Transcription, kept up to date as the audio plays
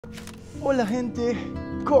Hola gente,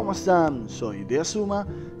 ¿cómo están? Soy de Asuma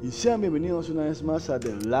y sean bienvenidos una vez más a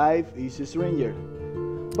The Life is Stranger.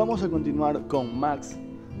 Vamos a continuar con Max,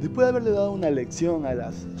 después de haberle dado una lección a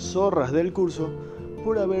las zorras del curso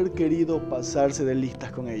por haber querido pasarse de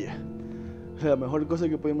listas con ella. La mejor cosa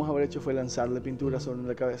que pudimos haber hecho fue lanzarle pintura sobre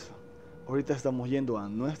la cabeza. Ahorita estamos yendo a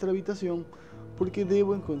nuestra habitación porque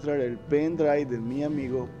debo encontrar el pendrive de mi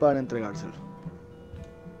amigo para entregárselo.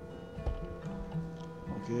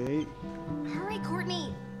 Ok. Hurry,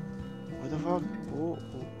 Courtney! What the fuck?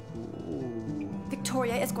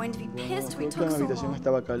 Victoria is going to be pissed we Creo que en took la so habitación long.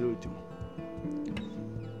 estaba acá el último.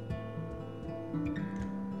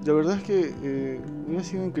 La verdad es que hubiera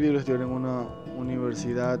sido increíble estudiar en una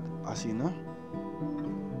universidad así, ¿no?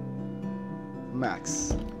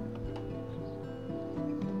 Max.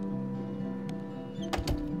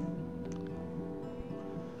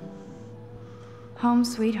 Home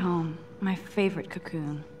sweet home, my favorite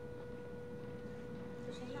cocoon.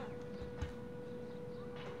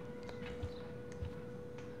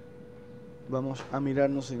 Vamos a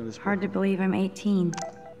mirarnos en el espejo. Hard to believe I'm 18.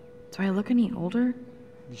 Do I look any older?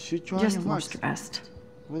 18 Just años more más. stressed.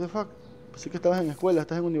 What the fuck? Pensé que estabas en escuela,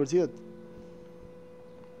 estás en universidad.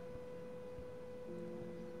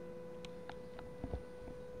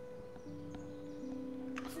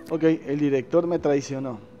 Ok, el director me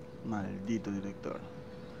traicionó. Maldito director.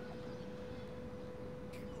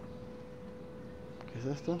 ¿Qué es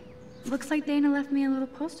esto? Looks like Dana left me a little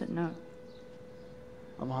post-it note.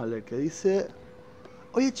 Vamos a ver qué dice.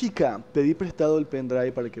 Oye chica, pedí prestado el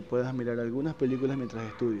pendrive para que puedas mirar algunas películas mientras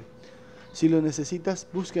estudio. Si lo necesitas,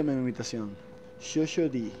 búscame en mi invitación. Shosho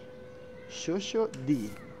D. Shosho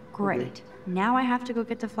D. Great. Ok. Now I have to go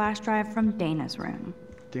get the flash drive from Dana's room.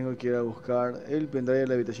 Tengo que ir a buscar el pendrive de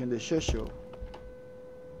la habitación de Shosho.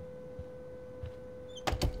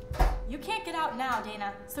 You can't get out now,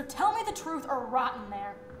 Dana, so tell me the truth or rot in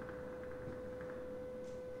there.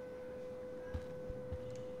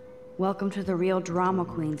 Welcome to the real drama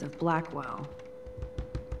queens of Blackwell.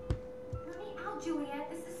 Let me out, Juliet.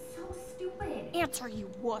 This is so stupid. Answer, you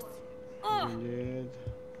wuss. Ugh. Juliet.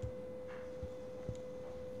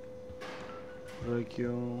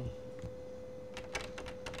 Barrio.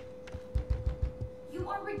 You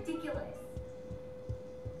are ridiculous.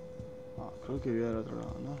 Ah, creo que voy al otro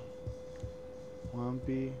lado, ¿no?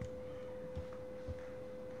 Juanpi.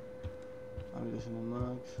 Habitación de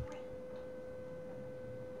Max.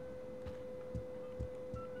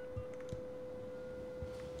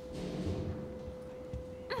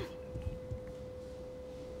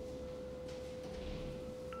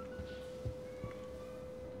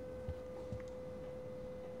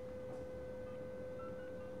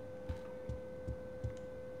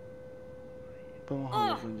 Vamos a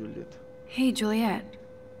hablar con Juliet. Hey, Juliet.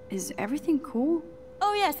 Is everything cool?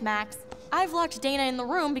 Oh yes, Max. I've locked Dana in the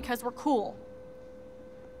room because we're cool.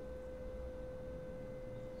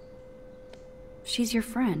 She's your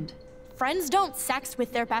friend. Friends don't sex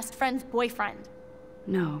with their best friend's boyfriend.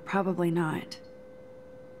 No, probably not.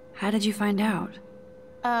 How did you find out?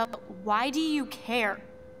 Why do you care?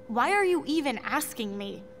 Why are you even asking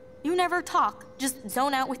me? You never talk, just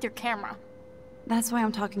zone out with your camera. That's why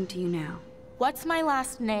I'm talking to you now. What's my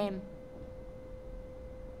last name?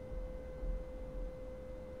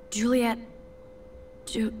 Juliet...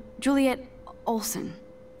 Juliet Olsen.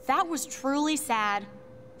 That was truly sad.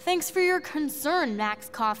 Thanks for your concern, Max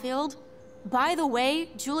Caulfield. By the way,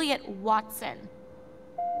 Juliet Watson.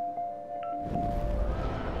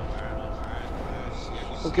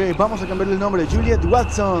 Ok, vamos a cambiarle el nombre. Juliet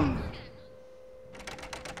Watson.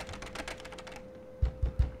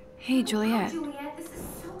 Hey, Juliet. Juliet, this is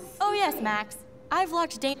so stupid. Oh yes, Max. I've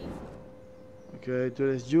locked Dana. Ok, tú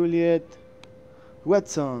eres Juliet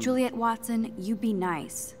Watson. Juliet Watson, you be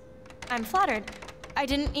nice. I'm flattered. I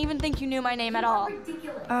didn't even think you knew my name at all.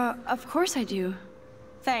 Ridiculous. Of course I do.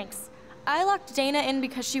 Thanks. I locked Dana in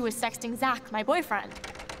because she was sexting Zach, my boyfriend.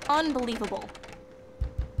 Unbelievable.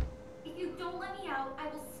 If you don't let me out, I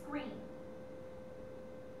will scream.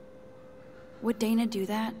 Would Dana do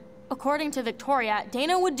that? According to Victoria,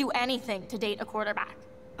 Dana would do anything to date a quarterback.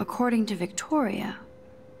 According to Victoria.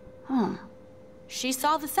 Huh. She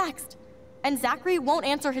saw the sext, and Zachary won't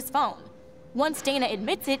answer his phone. Once Dana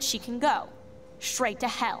admits it, she can go. Straight to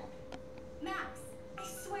hell. Max, I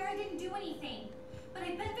swear I didn't do anything. But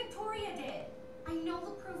I bet Victoria did. I know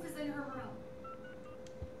the proof is in her room.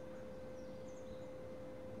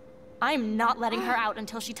 I'm not letting her out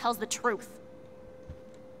until she tells the truth.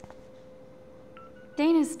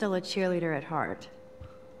 Dana's still a cheerleader at heart.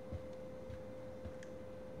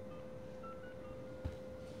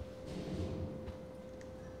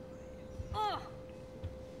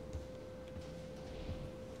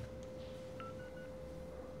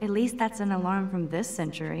 At least that's an alarm from this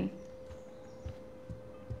century.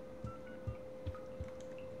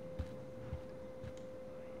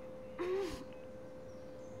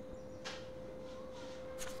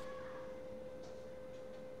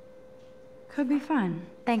 Could be fun.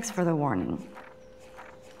 Thanks for the warning.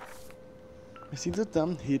 Me siento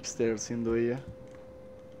tan hipster siendo ella.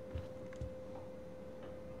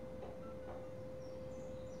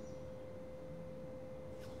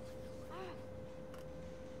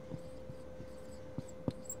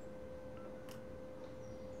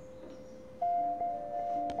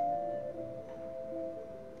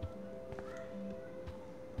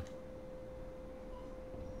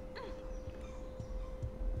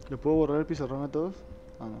 ¿Le puedo borrar el pizarrón a todos?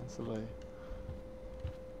 Ah, no, solo ahí.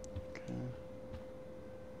 Okay.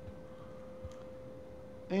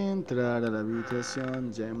 Entrar a la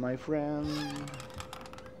habitación, ya, my friend.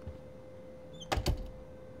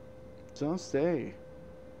 Don't stay.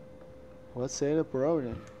 What's the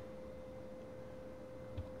problem?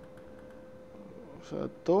 O sea,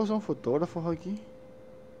 ¿todos son fotógrafos aquí?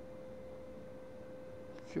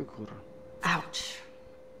 ¿Qué ocurre? Ouch.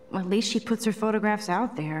 Well, at least she puts her photographs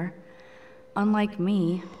out there. Unlike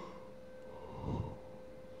me.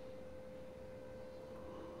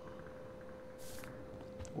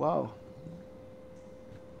 Wow.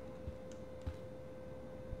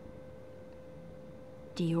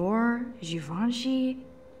 Dior, Givenchy.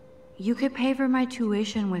 You could pay for my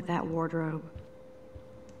tuition with that wardrobe.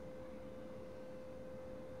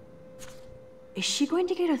 Is she going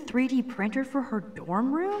to get a 3D printer for her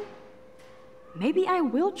dorm room? Maybe I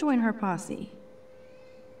will join her posse.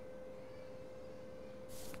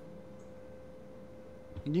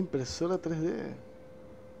 Una impresora 3D.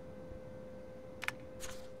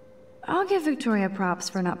 I'll give Victoria props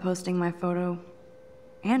for not posting my photo.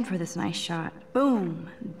 And for this nice shot. Boom!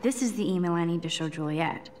 This is the email I need to show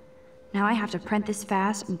Juliet. Now I have to print this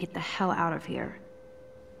fast and get the hell out of here.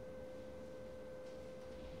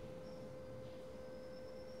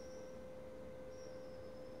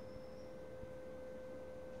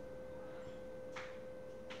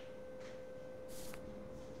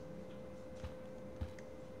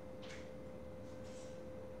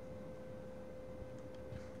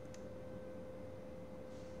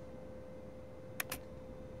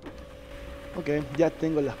 Ok, ya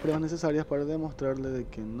tengo las pruebas necesarias para demostrarle de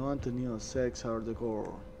que no han tenido sex hard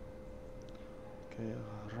decor. Okay,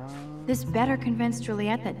 agarrar. This better convince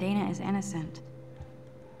Juliet that Dana is innocent.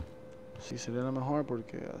 Sí, sería lo mejor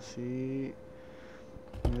porque así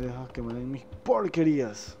me dejas que me den mis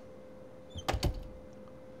porquerías.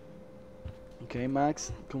 Ok,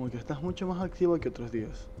 Max, como que estás mucho más activo que otros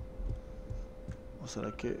días. ¿O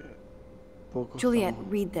será que poco? Juliet,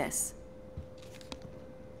 read this.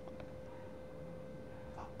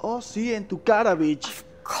 Oh, sí, en tu cara, bitch. Of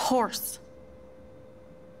course.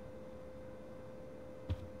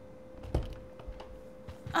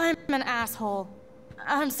 I'm an asshole.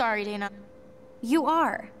 I'm sorry, Dana. You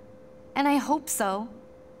are. And I hope so.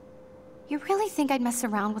 You really think I'd mess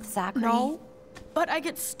around with Zachary? No, but I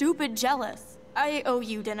get stupid jealous. I owe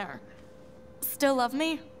you dinner. Still love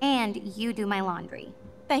me? And you do my laundry.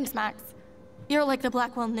 Thanks, Max. You're like the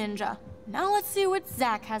Blackwell Ninja. Now let's see what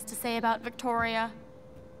Zach has to say about Victoria.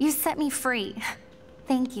 You set me free.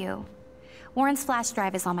 Thank you. Warren's flash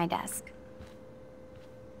drive is on my desk.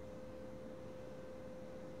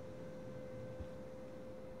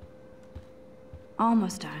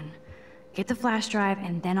 Almost done. Get the flash drive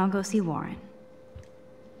and then I'll go see Warren.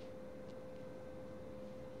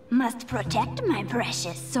 Must protect my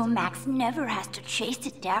precious so Max never has to chase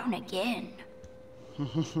it down again.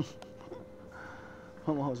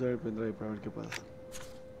 Vamos a usar el pendrive para ver qué pasa.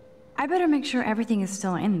 I better make sure everything is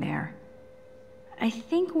still in there. I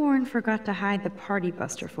think Warren forgot to hide the Party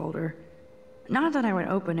Buster folder. Not that I would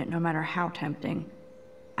open it no matter how tempting.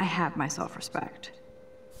 I have my self-respect.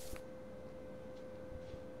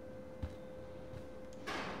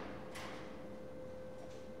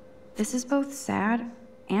 This is both sad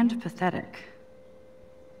and pathetic.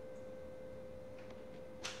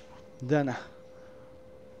 Dana,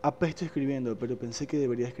 apesto escribiendo, pero pensé que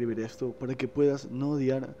debería escribir esto para que puedas no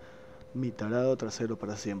odiar mi tarado trasero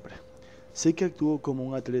para siempre. Sé que actúo como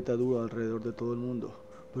un atleta duro alrededor de todo el mundo,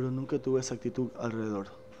 pero nunca tuve esa actitud alrededor.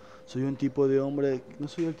 Soy un tipo de hombre, no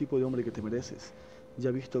soy el tipo de hombre que te mereces. Ya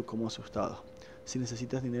he visto cómo asustado. Si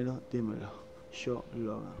necesitas dinero, dímelo. Yo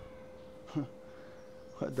lo hago.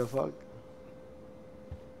 What the fuck?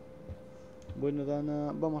 Bueno,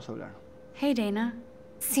 Dana, vamos a hablar. Hey, Dana.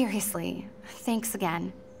 Seriously, thanks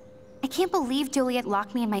again. I can't believe Juliet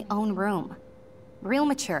locked me in my own room. Real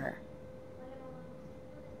mature.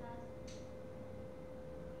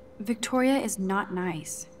 Victoria is not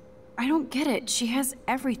nice. I don't get it. She has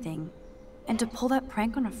everything. And to pull that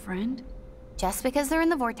prank on a friend? Just because they're in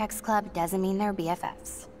the Vortex Club doesn't mean they're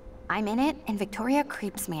BFFs. I'm in it, and Victoria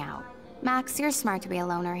creeps me out. Max, you're smart to be a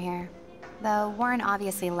loner here. Though Warren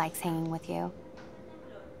obviously likes hanging with you.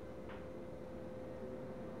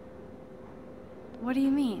 What do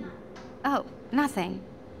you mean? Oh, nothing.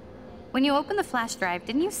 When you opened the flash drive,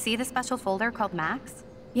 didn't you see the special folder called Max?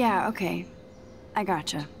 Yeah, okay. I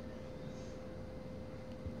gotcha.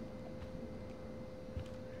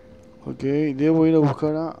 Ok, debo ir a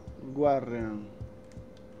buscar a Warren.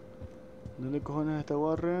 ¿Dónde cojones está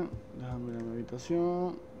Warren? Déjame ir a mi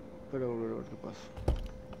habitación para volver a ver qué pasa.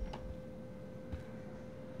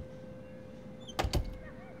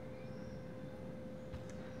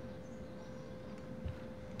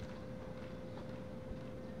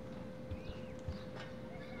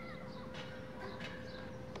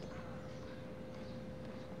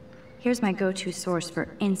 Here's my go-to source for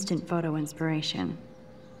instant photo inspiration.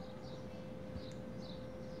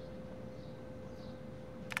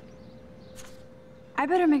 I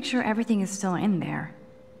better make sure everything is still in there.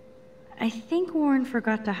 I think Warren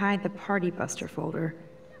forgot to hide the Party Buster folder.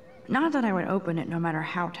 Not that I would open it no matter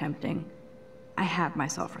how tempting. I have my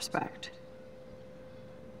self-respect.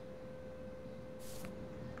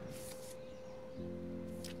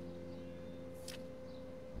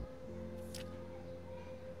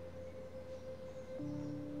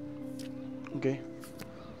 Ok.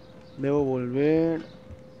 Debo volver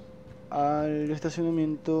al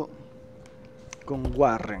estacionamiento con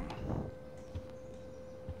Warren.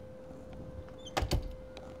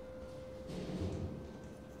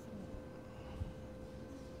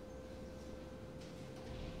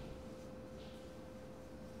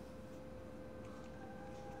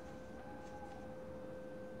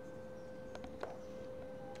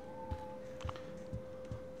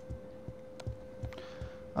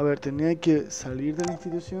 A ver, tenía que salir de la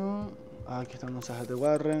institución. Aquí está un mensaje de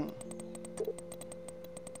Warren.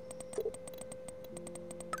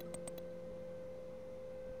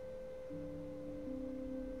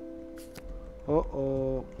 Oh,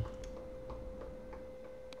 oh.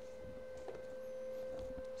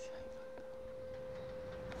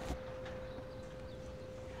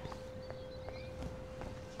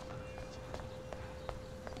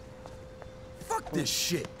 Fuck this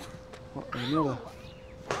shit. Oh, mierda.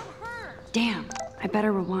 Damn, I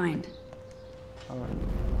better rewind. A ver.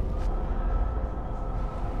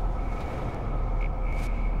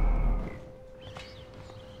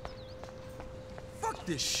 Fuck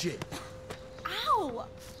this shit. Ow!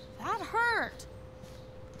 That hurt.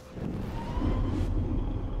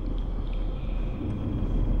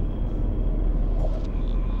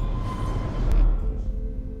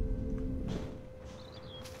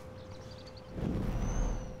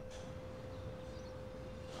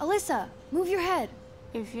 Alyssa, move your head.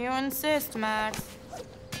 If you insist, Max.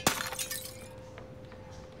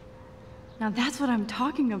 Now that's what I'm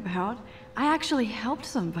talking about. I actually helped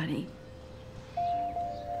somebody.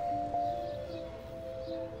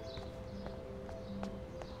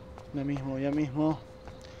 Ya mismo, ya mismo.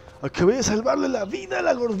 Acabé de salvarle la vida a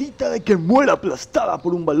la gordita de que muera aplastada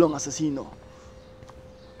por un balón asesino.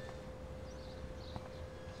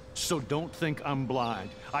 So don't think I'm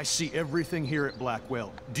blind. I see everything here at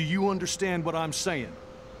Blackwell. Do you understand what I'm saying?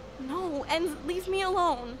 No, and leave me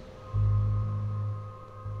alone.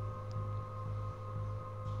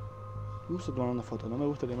 Me gusta tomar una foto, no me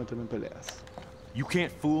gustaría meterme en peleas. You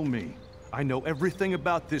can't fool me. I know everything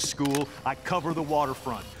about this school. I cover the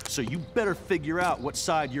waterfront. So you better figure out what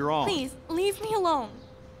side you're on. Please, leave me alone.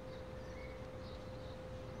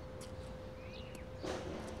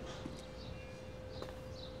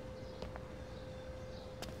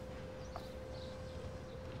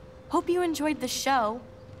 Hope you enjoyed the show.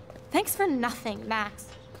 Thanks for nothing, Max.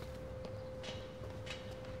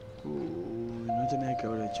 Uy, no tenía que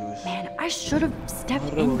haber hecho eso. Man, I should have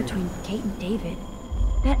stepped in between Kate and David.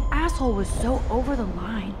 That asshole was so over the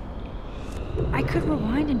line. I could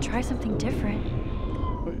rewind and try something different.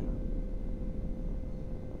 Uy.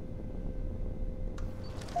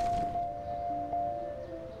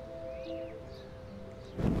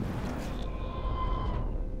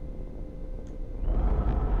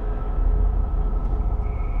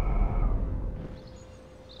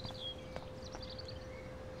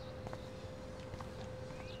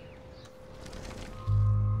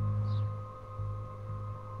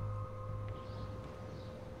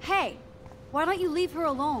 Hey, why don't you leave her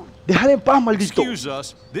alone? Dejar en paz, maldito. Excuse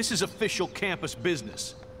us. This is official campus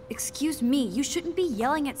business. Excuse me, you shouldn't be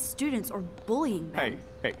yelling at students or bullying them.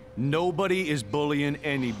 Hey, nobody is bullying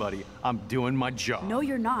anybody. I'm doing my job. No,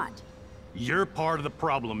 you're not. You're part of the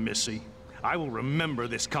problem, Missy. I will remember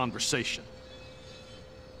this conversation.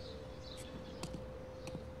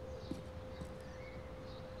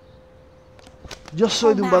 Yo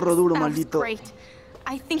soy de un barro duro, that was maldito. Great.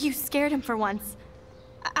 I think you scared him for once.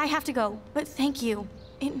 I have to go, but thank you.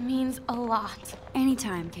 It means a lot.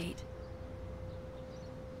 Anytime, Kate.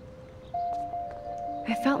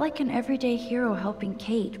 I felt like an everyday hero helping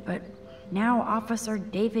Kate, but now Officer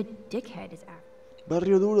David Dickhead is after.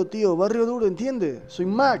 Barrio duro, tío, barrio duro, ¿entiende? Soy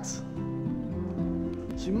Max.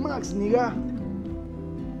 Soy Max, niga.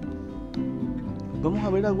 Vamos a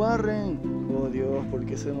ver a Warren. Oh Dios, ¿por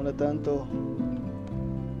qué se demora tanto?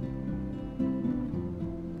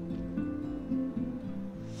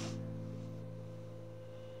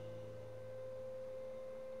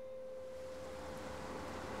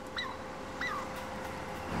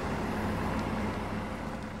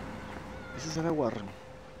 Ese será Warren.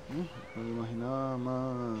 Me lo imaginaba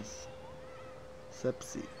más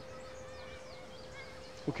sepsi.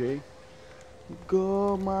 Okay.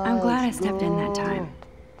 Go, Max, I'm glad I stepped in that go. time.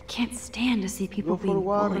 Can't stand to see people Go for being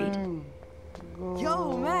bullied. Warren. Go.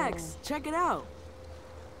 Yo, Max, check it out.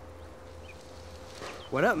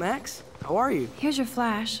 What up, Max? How are you? Here's your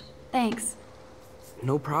flash. Thanks.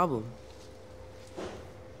 No problem.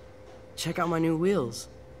 Check out my new wheels.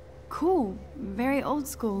 Cool. Very old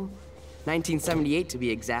school. 1978 to be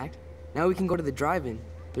exact. Now we can go to the drive-in.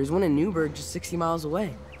 There's one in Newburgh just 60 miles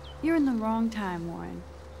away. You're in the wrong time, Warren.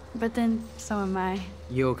 But then, so am I.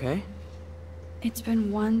 You okay? It's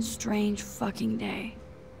been one strange fucking day.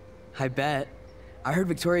 I bet. I heard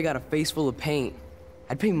Victoria got a face full of paint.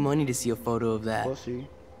 I'd pay money to see a photo of that. Oh, sí.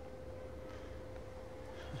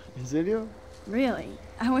 ¿En serio? Really?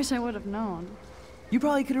 I wish I would have known. You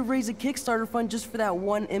probably could have raised a Kickstarter fund just for that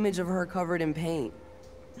one image of her covered in paint.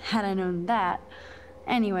 Had I known that.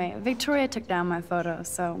 Anyway, Victoria took down my photo,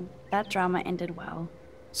 so that drama ended well.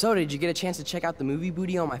 So, did you get a chance to check out the movie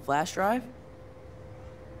booty on my flash drive?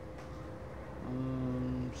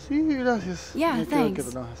 Sí, gracias. Yeah, Me quedo que thanks.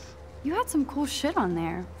 te enojes. You had some cool shit on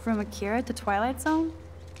there, from Akira to Twilight Zone,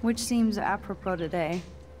 which seems apropos today.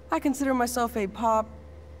 I consider myself a pop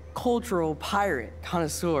cultural pirate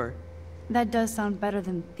connoisseur. That does sound better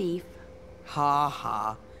than thief. Ha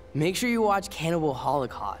ha. Make sure you watch Cannibal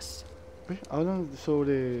Holocaust. ¿Ves? Hablan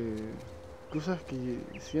sobre cosas que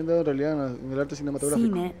sí han dado en realidad en el arte cinematográfico.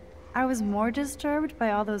 Seen it. I was more disturbed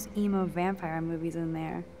by all those emo vampire movies in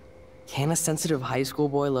there. Can a sensitive high school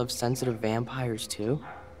boy love sensitive vampires too?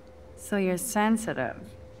 So you're sensitive.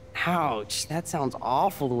 Ouch, that sounds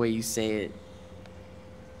awful the way you say it.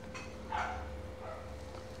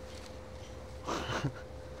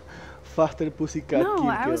 Faster Pussycat No, Kill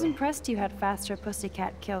I was Kill. impressed you had faster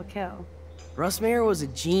pussycat kill kill. Russ Meyer was a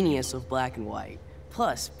genius of black and white.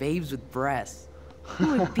 Plus, babes with breasts.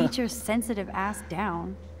 Who would beat your sensitive ass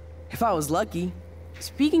down? If I was lucky.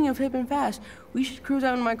 Speaking of hip and fast, we should cruise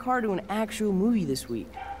out in my car to an actual movie this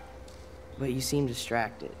week. But you seem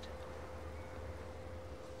distracted.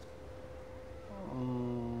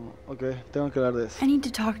 Ok, tengo que hablar de eso. I need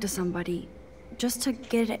to talk to somebody, just to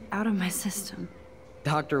get it out of my system.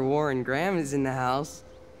 Dr. Warren Graham is in the house.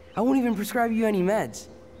 I won't even prescribe you any meds.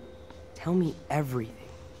 Tell me everything.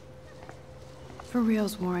 For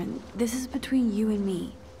reals, Warren, this is between you and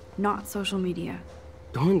me, not social media.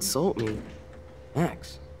 Don't insult me.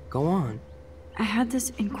 Max, go on. I had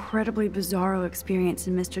this incredibly bizarro experience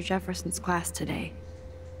in Mr. Jefferson's class today.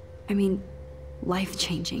 I mean,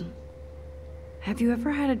 life-changing. Have you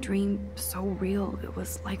ever had a dream so real it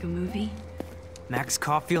was like a movie? Max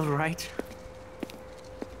Caulfield, right?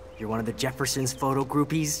 You're one of the Jefferson's photo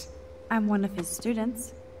groupies? I'm one of his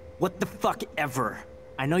students. What the fuck ever?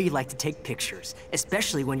 I know you like to take pictures,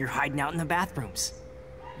 especially when you're hiding out in the bathrooms.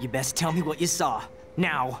 You best tell me what you saw.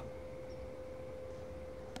 Now.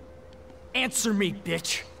 Answer me,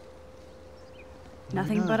 bitch!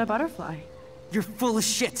 Nothing but a butterfly. You're full of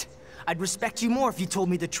shit. I'd respect you more if you told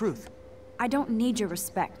me the truth. I don't need your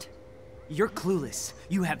respect. You're clueless.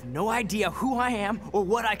 You have no idea who I am or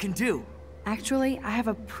what I can do. Actually, I have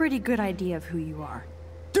a pretty good idea of who you are.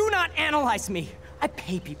 Do not analyze me! I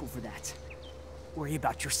pay people for that. Worry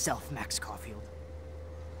about yourself, Max Caulfield.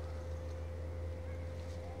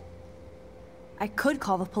 I could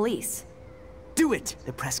call the police. Do it!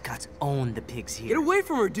 The Prescotts own the pigs here. Get away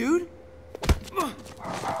from her, dude!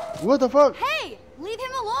 What the fuck? Hey! Leave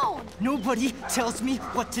him alone! Nobody tells me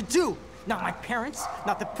what to do! Not my parents,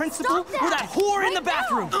 not the principal, Stop that! or that whore in the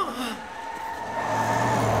bathroom!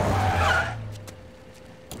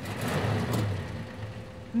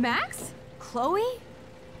 Max? Chloe?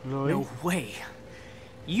 No way.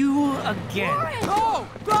 You again. Go!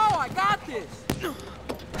 Go! I got this!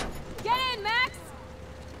 Get in, Max!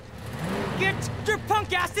 Get your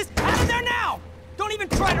punk asses out of there now! Don't even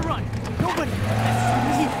try to run! Nobody!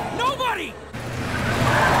 Nobody!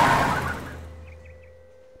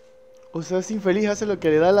 O sea, es infeliz, hace lo que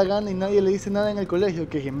le da la gana y nadie le dice nada en el colegio,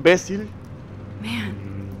 que es imbécil.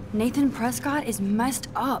 Man, Nathan Prescott is messed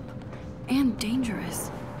up and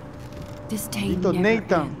dangerous. This day Maldito never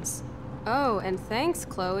Nathan. ends. Oh, and thanks,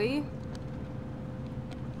 Chloe.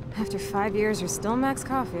 After 5 years, you're still Max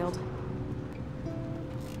Caulfield.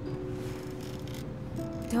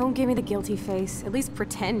 Don't give me the guilty face. At least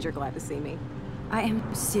pretend you're glad to see me. I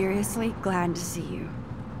am seriously glad to see you.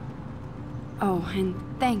 Oh, and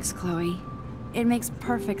thanks, Chloe. It makes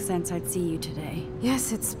perfect sense I'd see you today.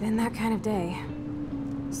 Yes, it's been that kind of day.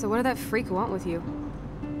 So what did that freak want with you?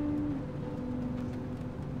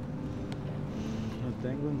 No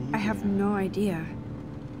tengo ni I have idea. no idea.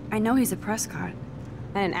 I know he's a Prescott.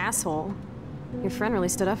 And an asshole. Your friend really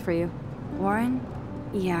stood up for you. Warren?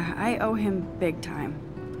 Yeah, I owe him big time.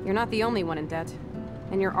 You're not the only one in debt.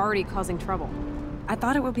 And you're already causing trouble. I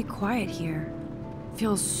thought it would be quiet here.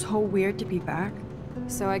 Feels so weird to be back.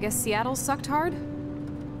 So I guess Seattle sucked hard?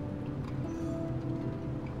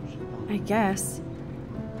 I guess.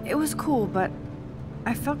 It was cool, but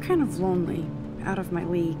I felt kind of lonely, out of my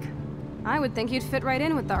league. I would think you'd fit right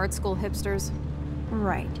in with the art school hipsters.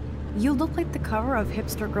 Right. You look like the cover of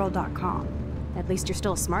hipstergirl.com. At least you're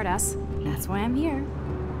still a smartass. That's why I'm here.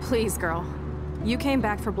 Please, girl. You came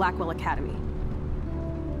back for Blackwell Academy.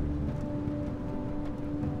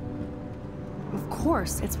 Of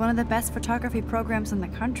course, it's one of the best photography programs in the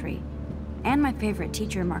country. And my favorite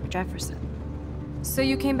teacher, Mark Jefferson. So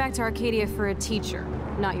you came back to Arcadia for a teacher,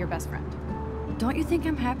 not your best friend. Don't you think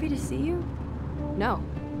I'm happy to see you? No.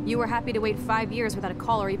 You were happy to wait 5 years without a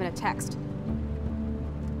call or even a text.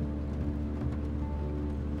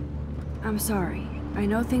 I'm sorry. I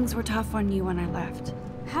know things were tough on you when I left.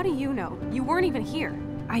 How do you know? You weren't even here.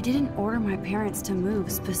 I didn't order my parents to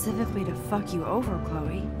move specifically to fuck you over,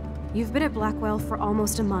 Chloe. You've been at Blackwell for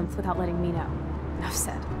almost a month without letting me know. Enough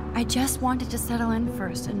said. I just wanted to settle in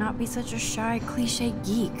first and not be such a shy, cliche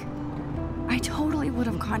geek. I totally would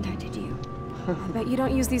have contacted you. I bet you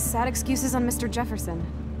don't use these sad excuses on Mr. Jefferson.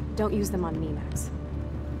 Don't use them on me, Max.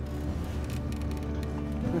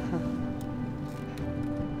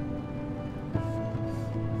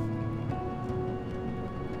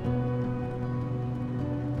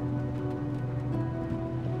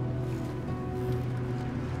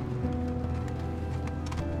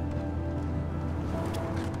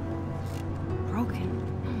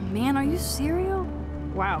 Man, are you serial?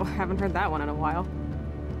 Wow, haven't heard that one in a while.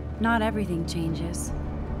 Not everything changes.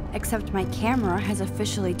 Except my camera has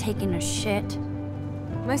officially taken a shit.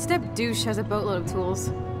 My step douche has a boatload of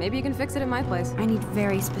tools. Maybe you can fix it at my place. I need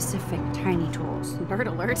very specific, tiny tools. Nerd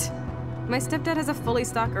alert. My stepdad has a fully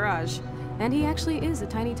stocked garage, and he actually is a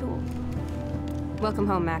tiny tool. Welcome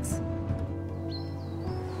home, Max.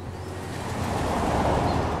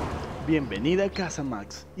 Bienvenida a casa,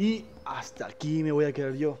 Max. Y hasta aquí me voy a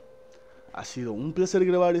quedar yo. Ha sido un placer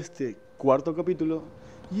grabar este cuarto capítulo.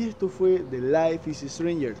 Y esto fue The Life is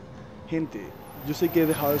Stranger. Gente, yo sé que he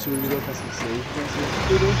dejado de subir videos casi 6 meses,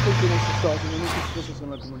 pero es porque hemos estado haciendo muchas cosas en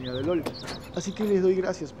la comunidad de LOL. Así que les doy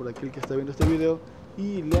gracias por aquel que está viendo este video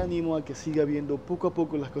y le animo a que siga viendo poco a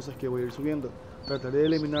poco las cosas que voy a ir subiendo. Trataré de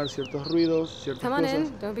eliminar ciertos ruidos, ciertas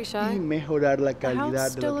cosas y mejorar la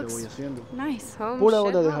calidad de lo que voy haciendo. Por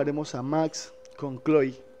ahora dejaremos a Max con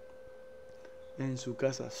Chloe en su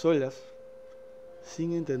casa solas,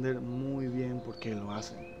 sin entender muy bien por qué lo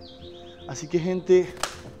hacen. Así que, gente,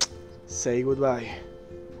 say goodbye.